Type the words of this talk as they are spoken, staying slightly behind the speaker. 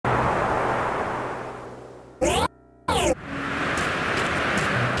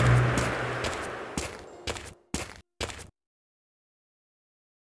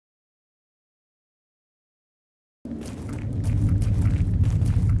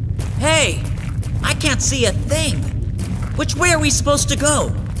can't see a thing. Which way are we supposed to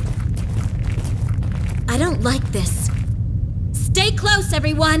go? I don't like this. Stay close,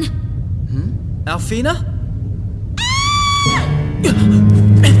 everyone! Alfina?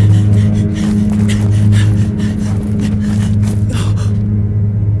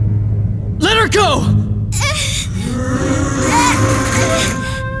 Let her go!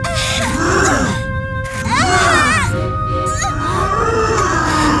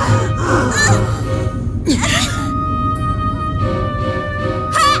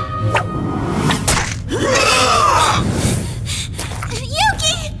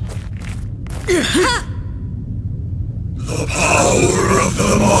 The power of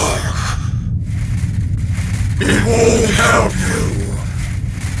the mark. It won't help you.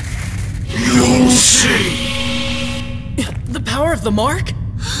 You'll see. The power of the mark?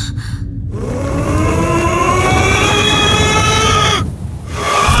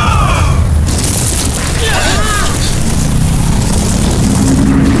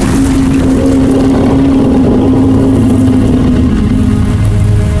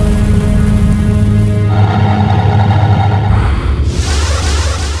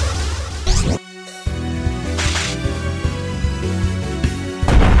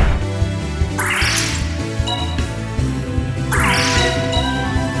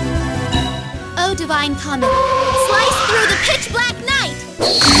 Divine Comet, slice through the pitch black night!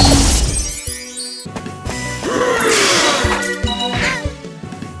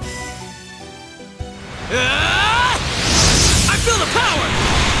 I feel the power!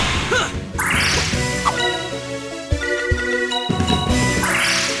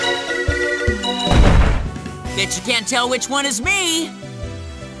 Bet you can't tell which one is me!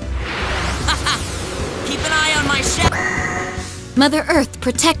 Keep an eye on my shadow! Mother Earth,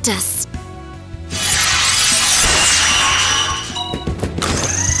 protect us!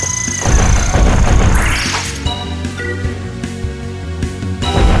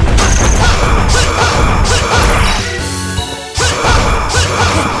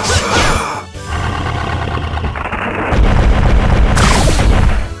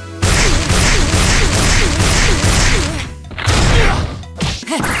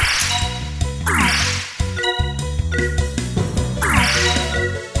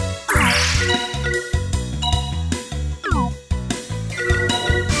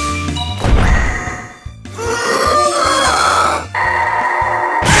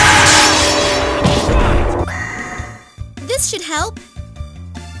 This should help.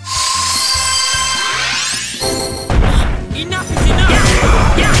 Enough is enough!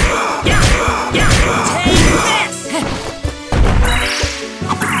 Take this!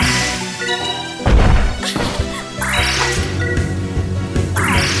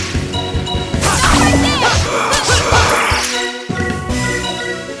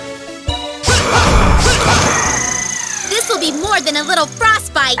 This will be more than a little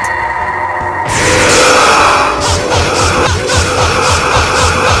frostbite.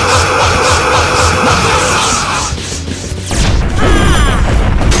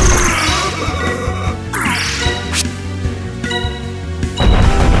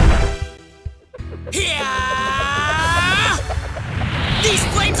 These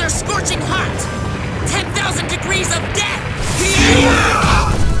flames are scorching hot! 10,000 degrees of death!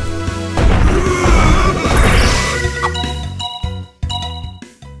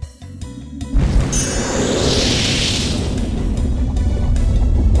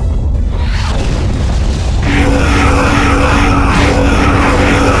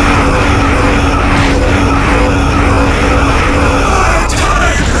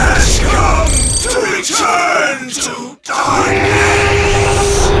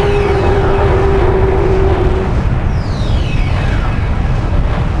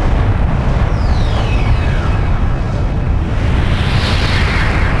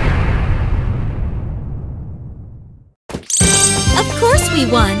 Of course we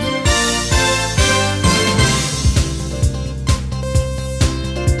won!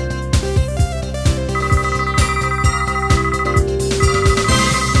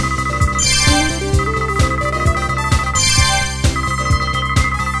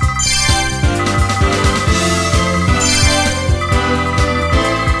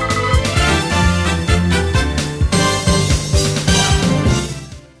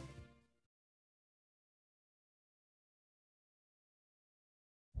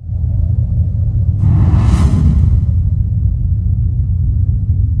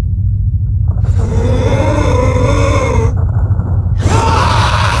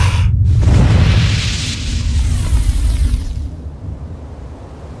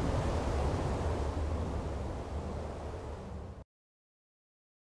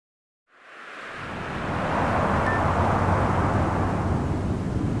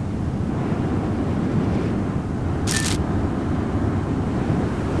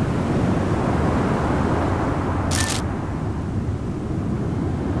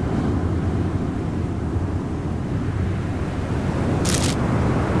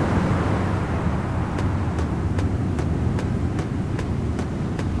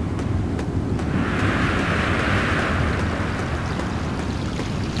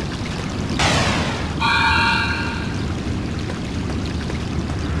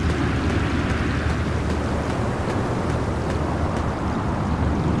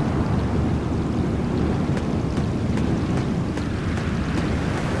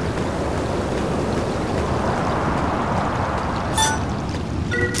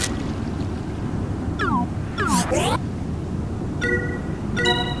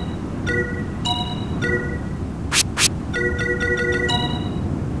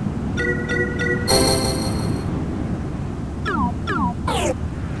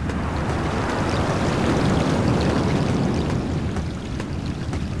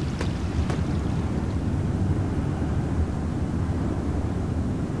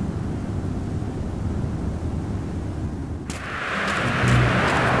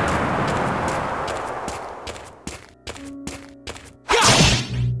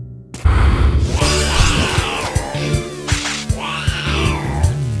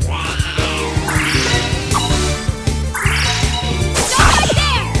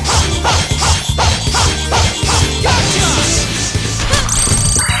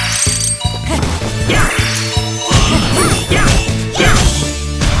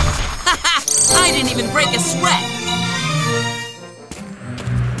 sweat!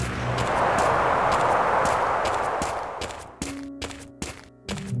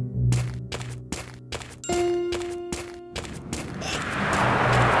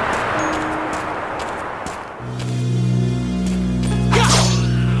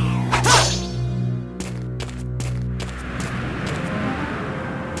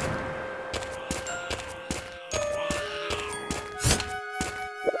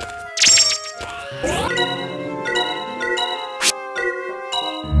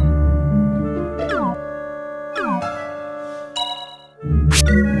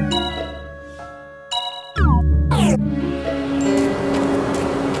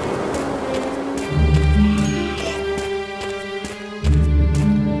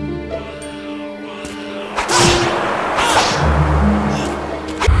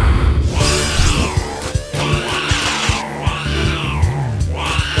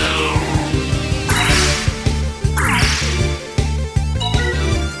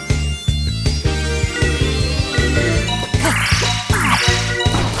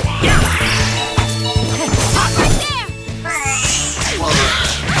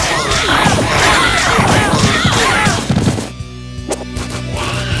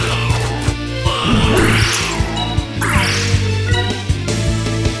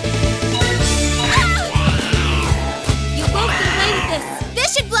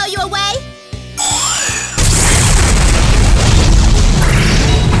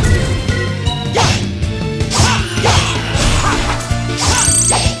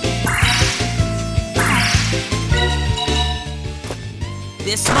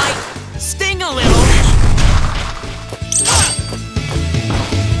 This might sting a little.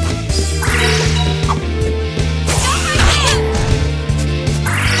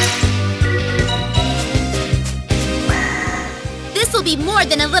 This will be more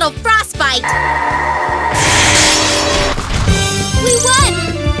than a little frostbite. We won!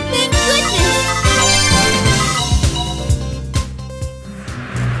 Thank goodness!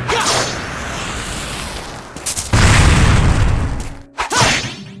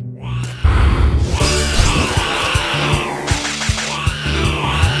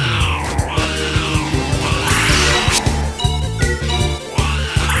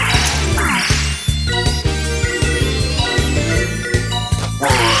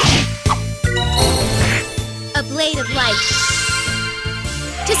 A blade of light.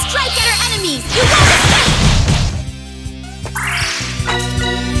 To strike at our enemies! You won't escape!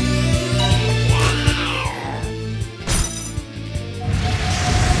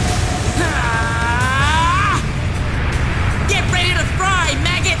 Get ready to fry,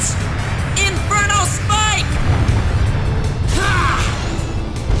 maggots! Inferno spike!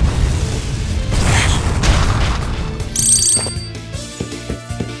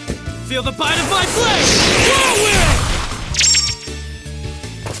 Feel the bite of my blade! Whirlwind!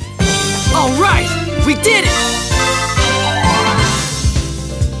 All right, we did it!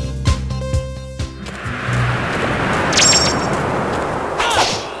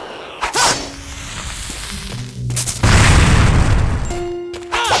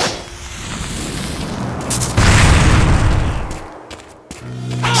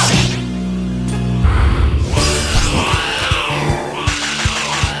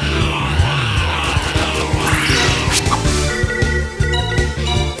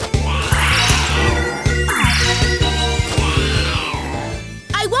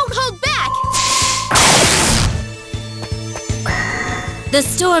 The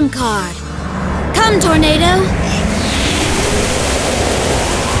storm card. Come, tornado!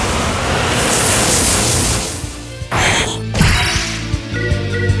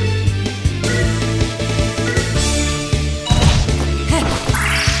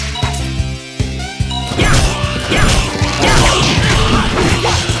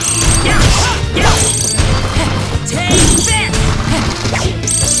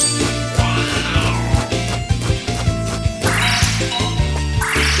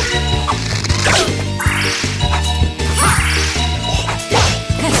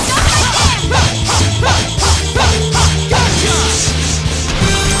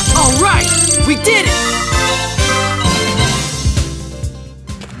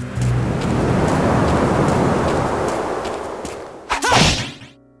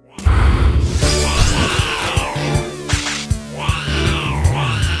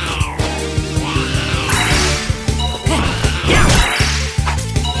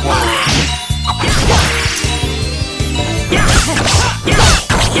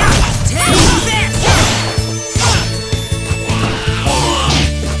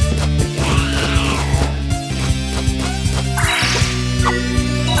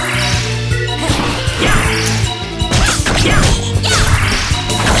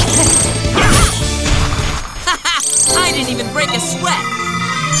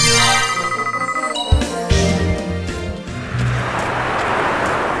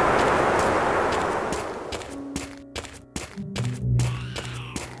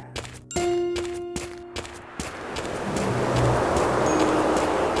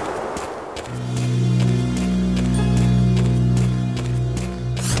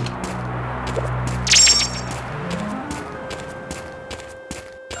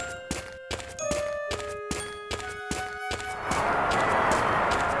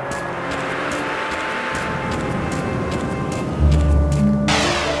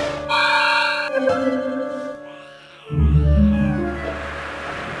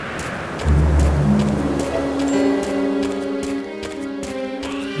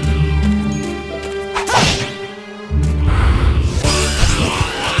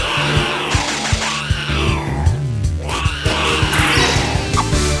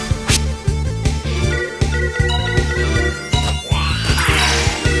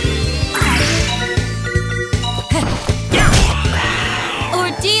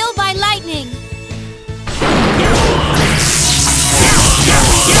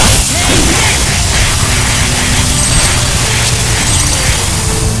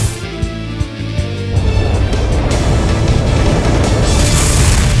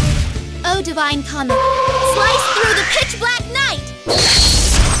 divine comet, slice through the pitch black night!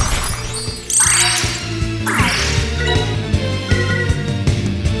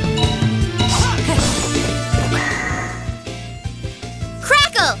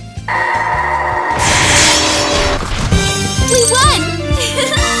 Crackle! We won!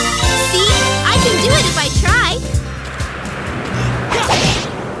 See? I can do it if I try!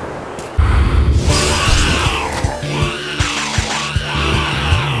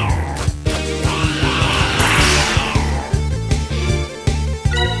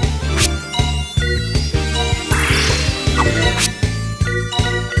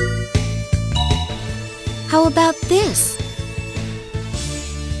 How about this?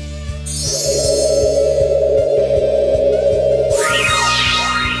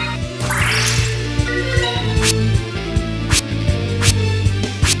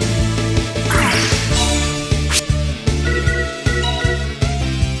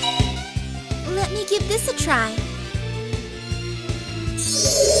 Let me give this a try.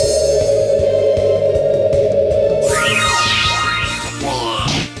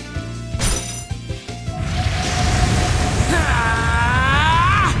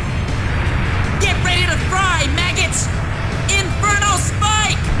 Get ready to fry, maggots! Inferno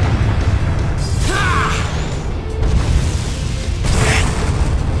spike!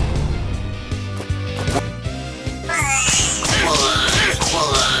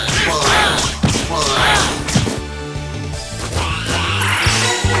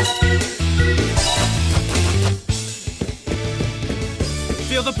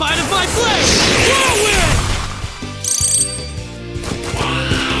 Feel the bite of my blade! Whirlwind!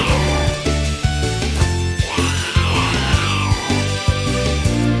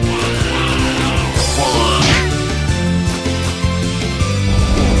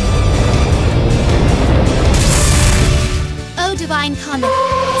 Oh, divine comet,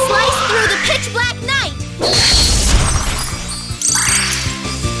 slice through the pitch black night!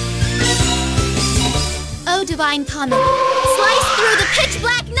 Oh, divine comet, slice through the pitch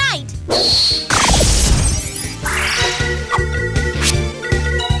black night!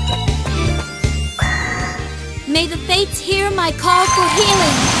 May the fates hear my call for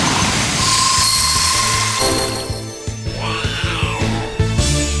healing!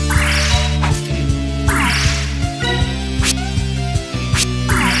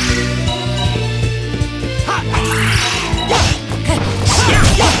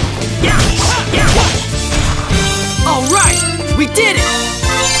 All right! We did it!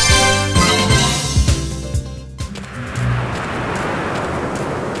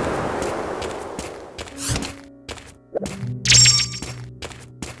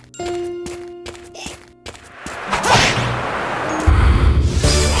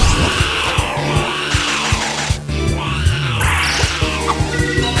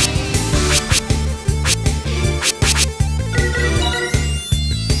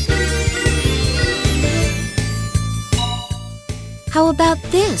 How about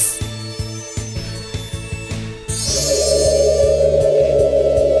this?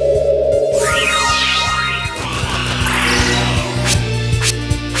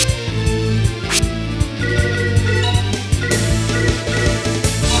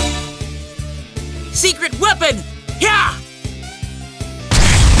 Secret weapon! Yeah!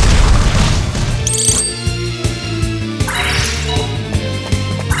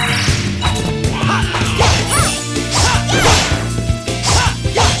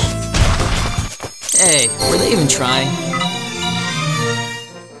 Hey, were they even trying?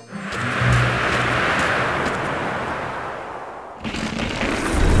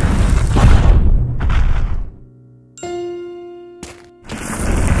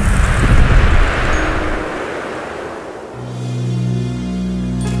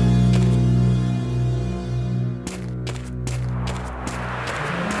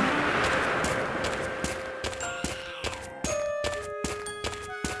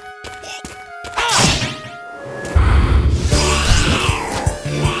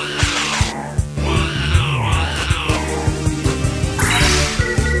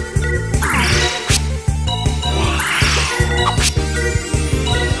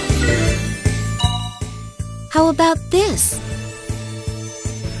 How about this?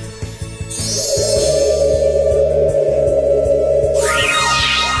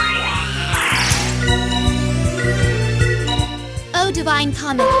 Oh, divine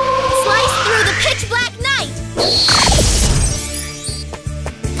comet, slice through the pitch black night!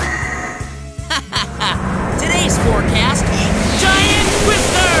 Today's forecast, Giant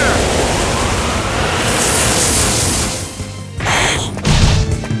Twister!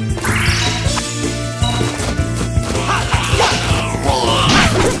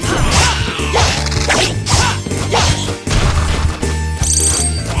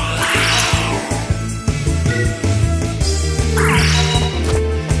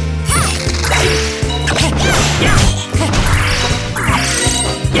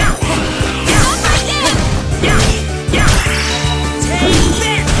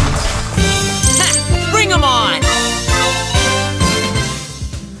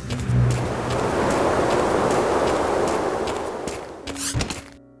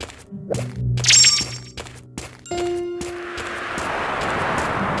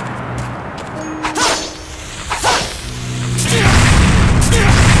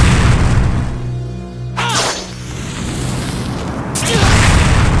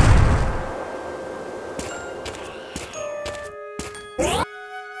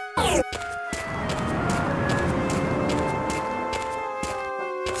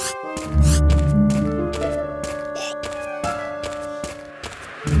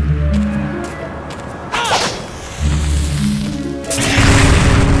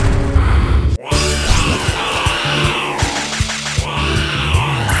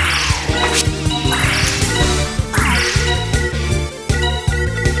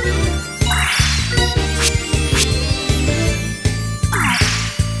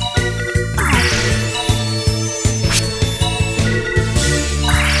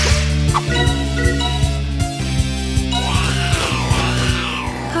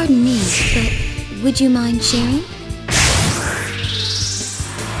 Pardon me, but would you mind sharing?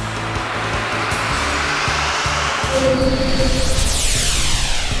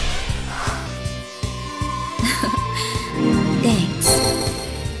 Thanks.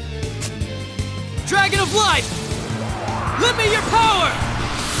 Dragon of Life! Lend me your power!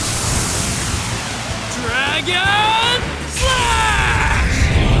 Dragon Slash!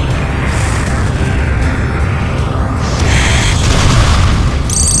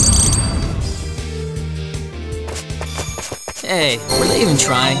 Hey, were they even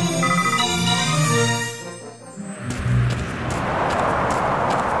trying?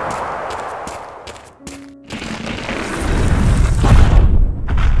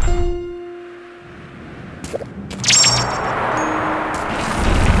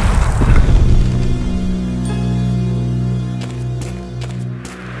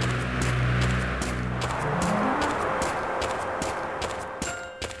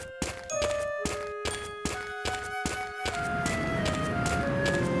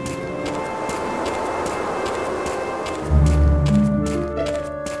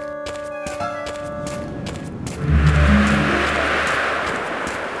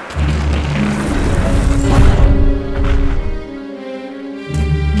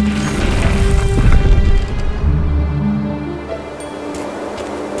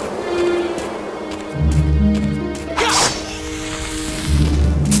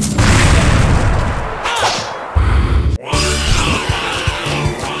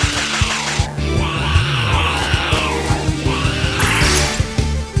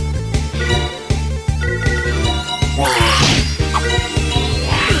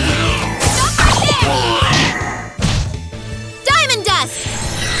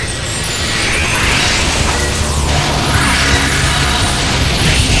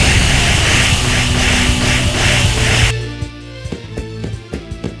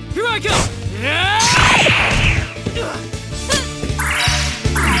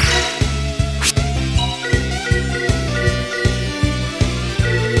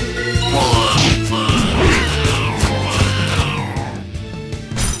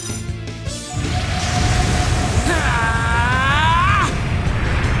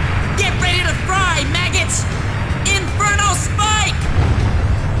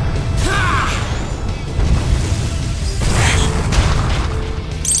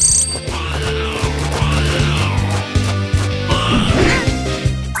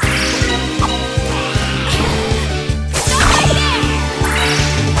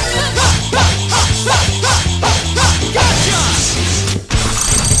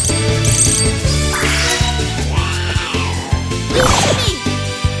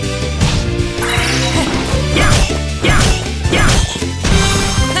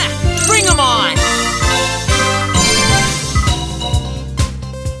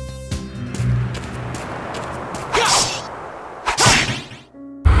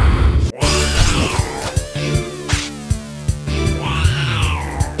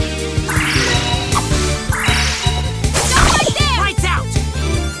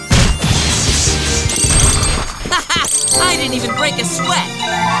 break a sweat.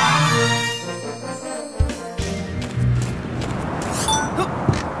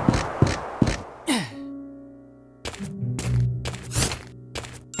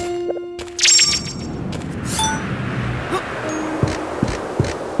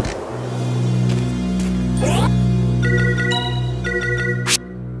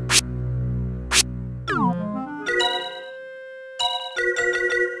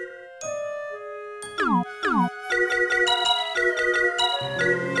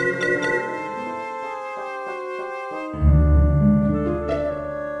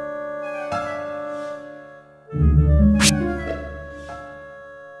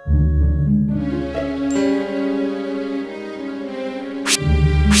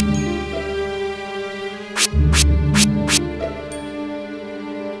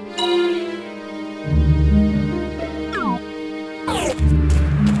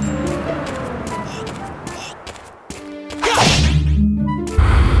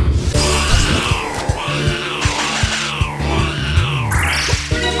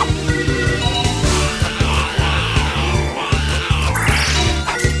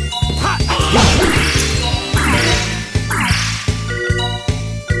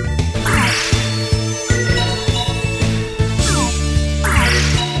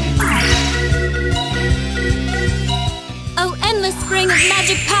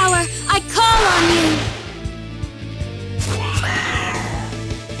 Power, I call on you!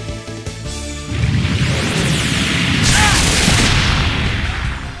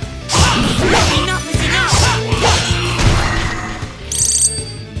 Enough is enough!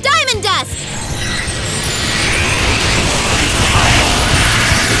 Diamond Dust!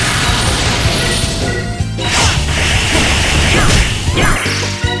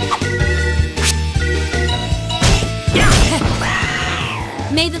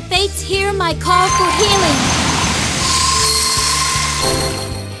 May the fates hear my call for healing!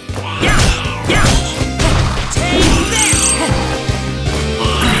 Take this!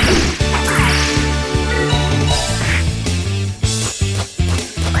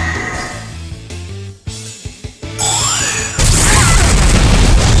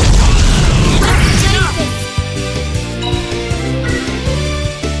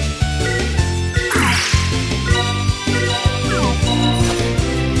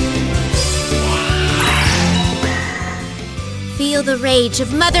 Feel the rage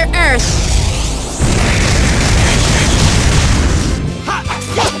of Mother Earth!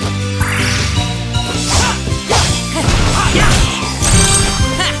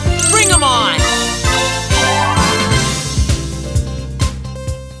 Bring 'em on!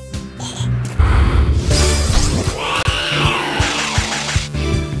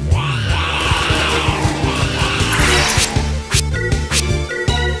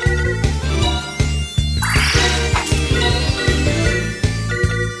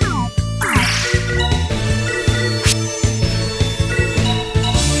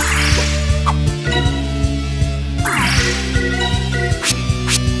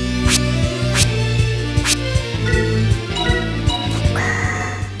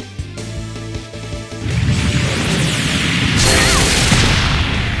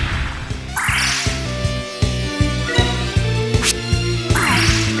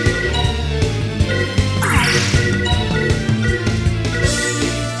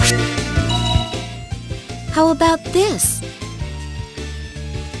 How about this?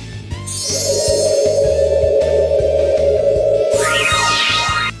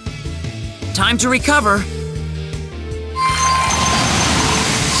 Time to recover.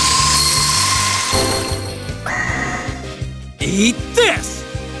 Eat this!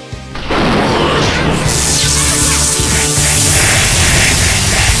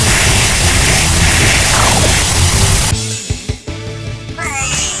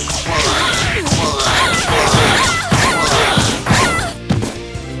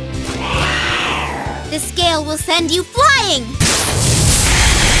 The scale will send you flying!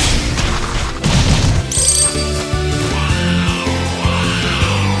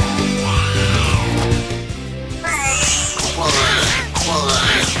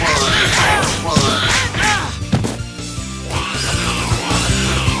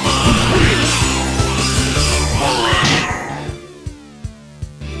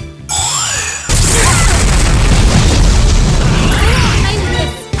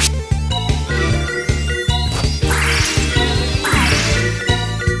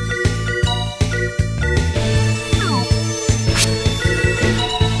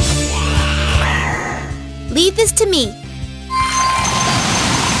 Leave this to me.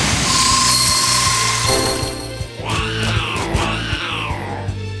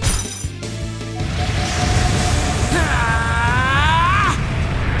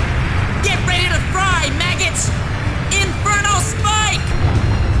 Get ready to fry, maggots! Inferno Spike!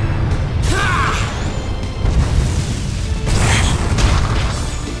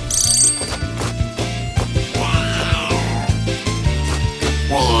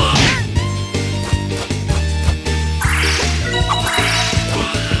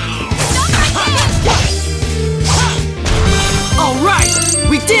 All right,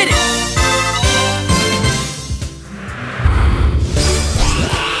 we did it!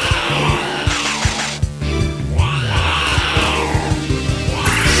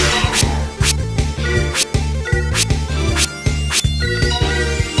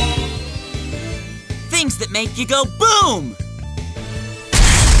 Things that make you go boom!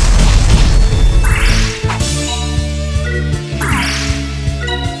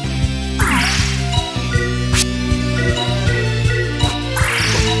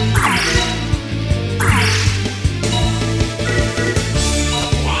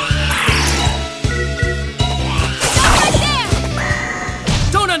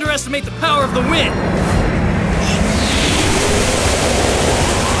 Don't underestimate the power of the wind!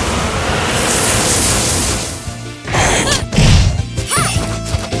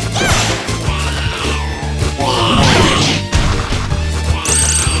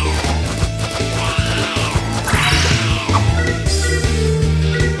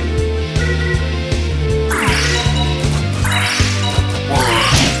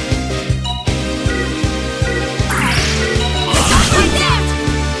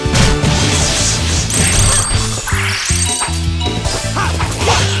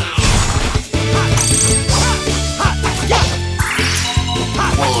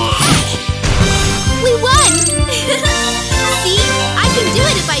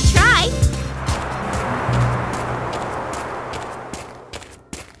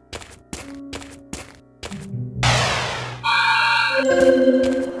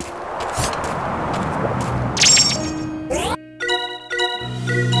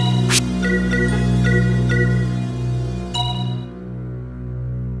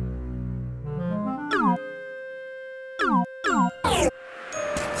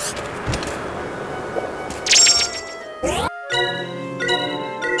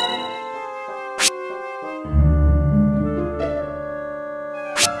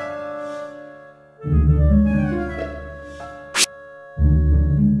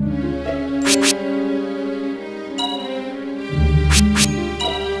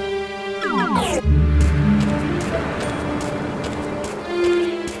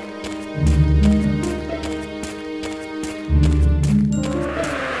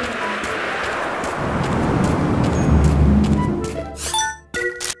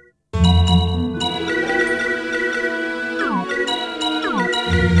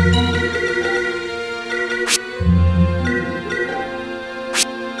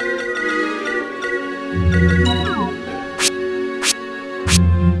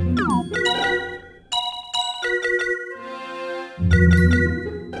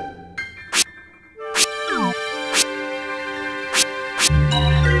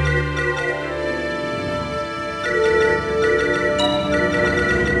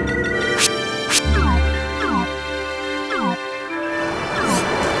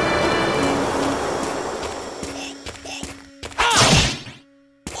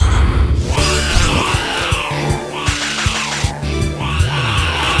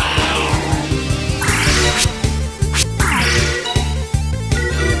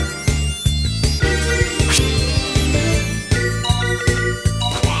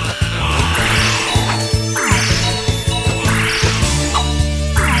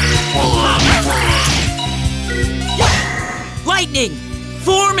 Lightning!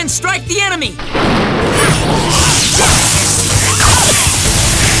 Form and strike the enemy!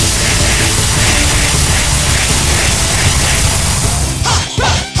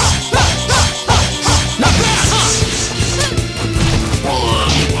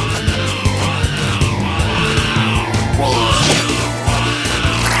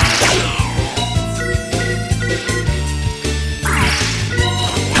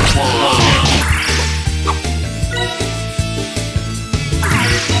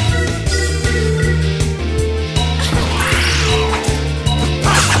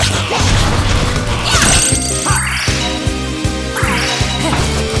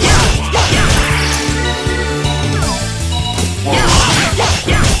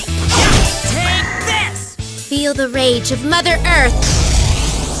 Feel the rage of Mother Earth!